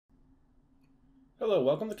Hello,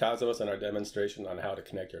 welcome to Kosmos and our demonstration on how to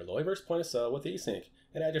connect your Loyverse point of sale with eSync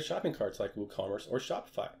and add your shopping carts like WooCommerce or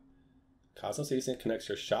Shopify. Kosmos eSync connects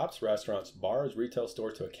your shops, restaurants, bars, retail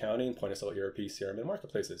stores to accounting, point of sale ERP, CRM, and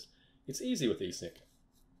marketplaces. It's easy with eSync.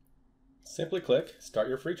 Simply click Start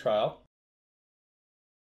Your Free Trial,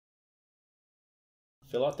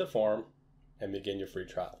 fill out the form, and begin your free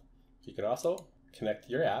trial. You can also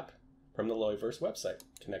connect your app from the Loyverse website.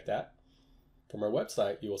 Connect that. From our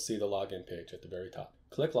website, you will see the login page at the very top.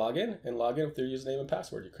 Click Login and log in with your username and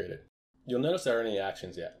password you created. You'll notice there aren't any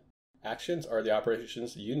actions yet. Actions are the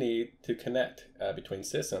operations you need to connect between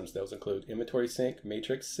systems. Those include inventory sync,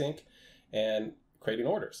 matrix sync, and creating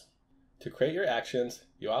orders. To create your actions,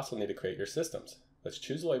 you also need to create your systems. Let's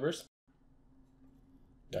choose Loyverse.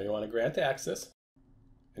 Now you want to grant access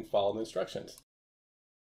and follow the instructions.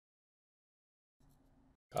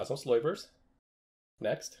 Kosmos Loyverse.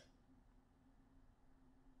 Next.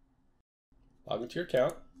 Log into your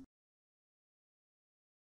account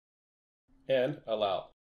and allow.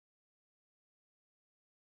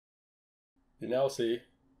 You now see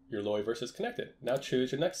your Loyverse is connected. Now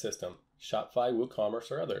choose your next system, Shopify,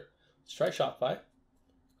 WooCommerce, or other. Let's try Shopify.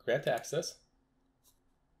 Grant access.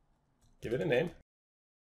 Give it a name.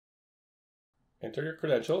 Enter your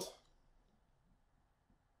credentials.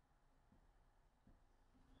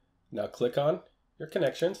 Now click on your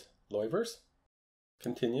connections, Loyverse,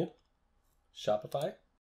 continue. Shopify,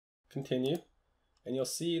 continue, and you'll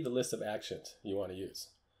see the list of actions you want to use.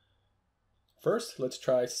 First, let's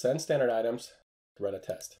try send standard items to run a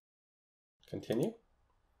test. Continue.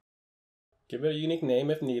 Give it a unique name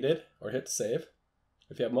if needed, or hit save.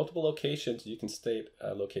 If you have multiple locations, you can state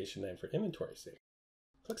a location name for inventory sake.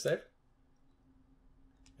 Click save.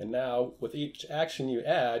 And now, with each action you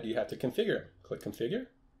add, you have to configure. Click configure.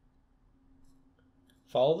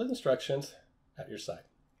 Follow the instructions at your site.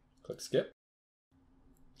 Click skip.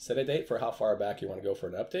 Set a date for how far back you want to go for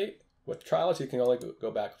an update. With trials, you can only go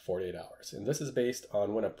back 48 hours, and this is based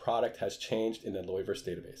on when a product has changed in the Loyverse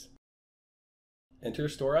database. Enter your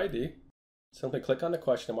store ID. Simply click on the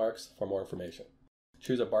question marks for more information.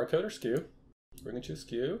 Choose a barcode or SKU. We're going to choose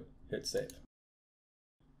SKU, hit save.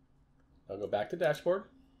 Now go back to dashboard.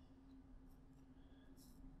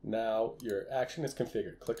 Now your action is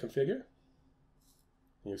configured. Click configure.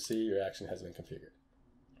 You see your action has been configured.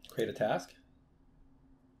 Create a task.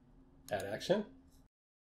 Add action.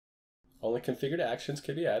 Only configured actions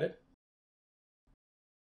can be added.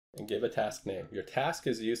 And give a task name. Your task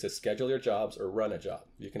is used to schedule your jobs or run a job.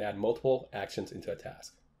 You can add multiple actions into a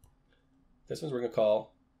task. This one we're going to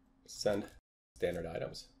call send standard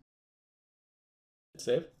items.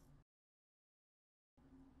 Save.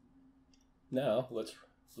 Now let's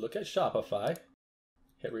look at Shopify.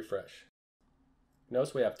 Hit refresh.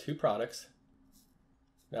 Notice we have two products.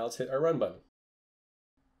 Now let's hit our run button.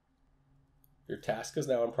 Your task is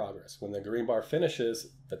now in progress. When the green bar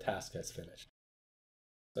finishes, the task has finished.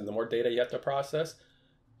 And the more data you have to process,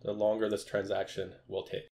 the longer this transaction will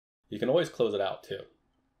take. You can always close it out too.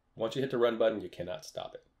 Once you hit the run button, you cannot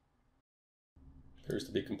stop it. Appears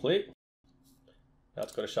to be complete. Now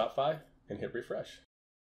let's go to Shopify and hit refresh.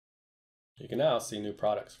 You can now see new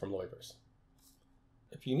products from Loyverse.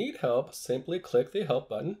 If you need help, simply click the help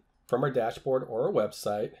button from our dashboard or our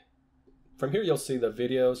website. From here, you'll see the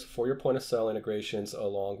videos for your point of sale integrations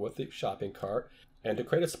along with the shopping cart. And to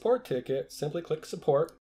create a support ticket, simply click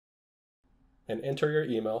support and enter your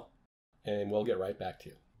email, and we'll get right back to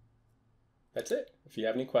you. That's it. If you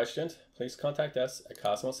have any questions, please contact us at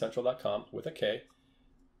kosmoscentral.com with a K.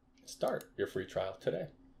 Start your free trial today.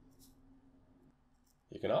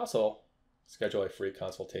 You can also schedule a free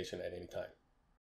consultation at any time.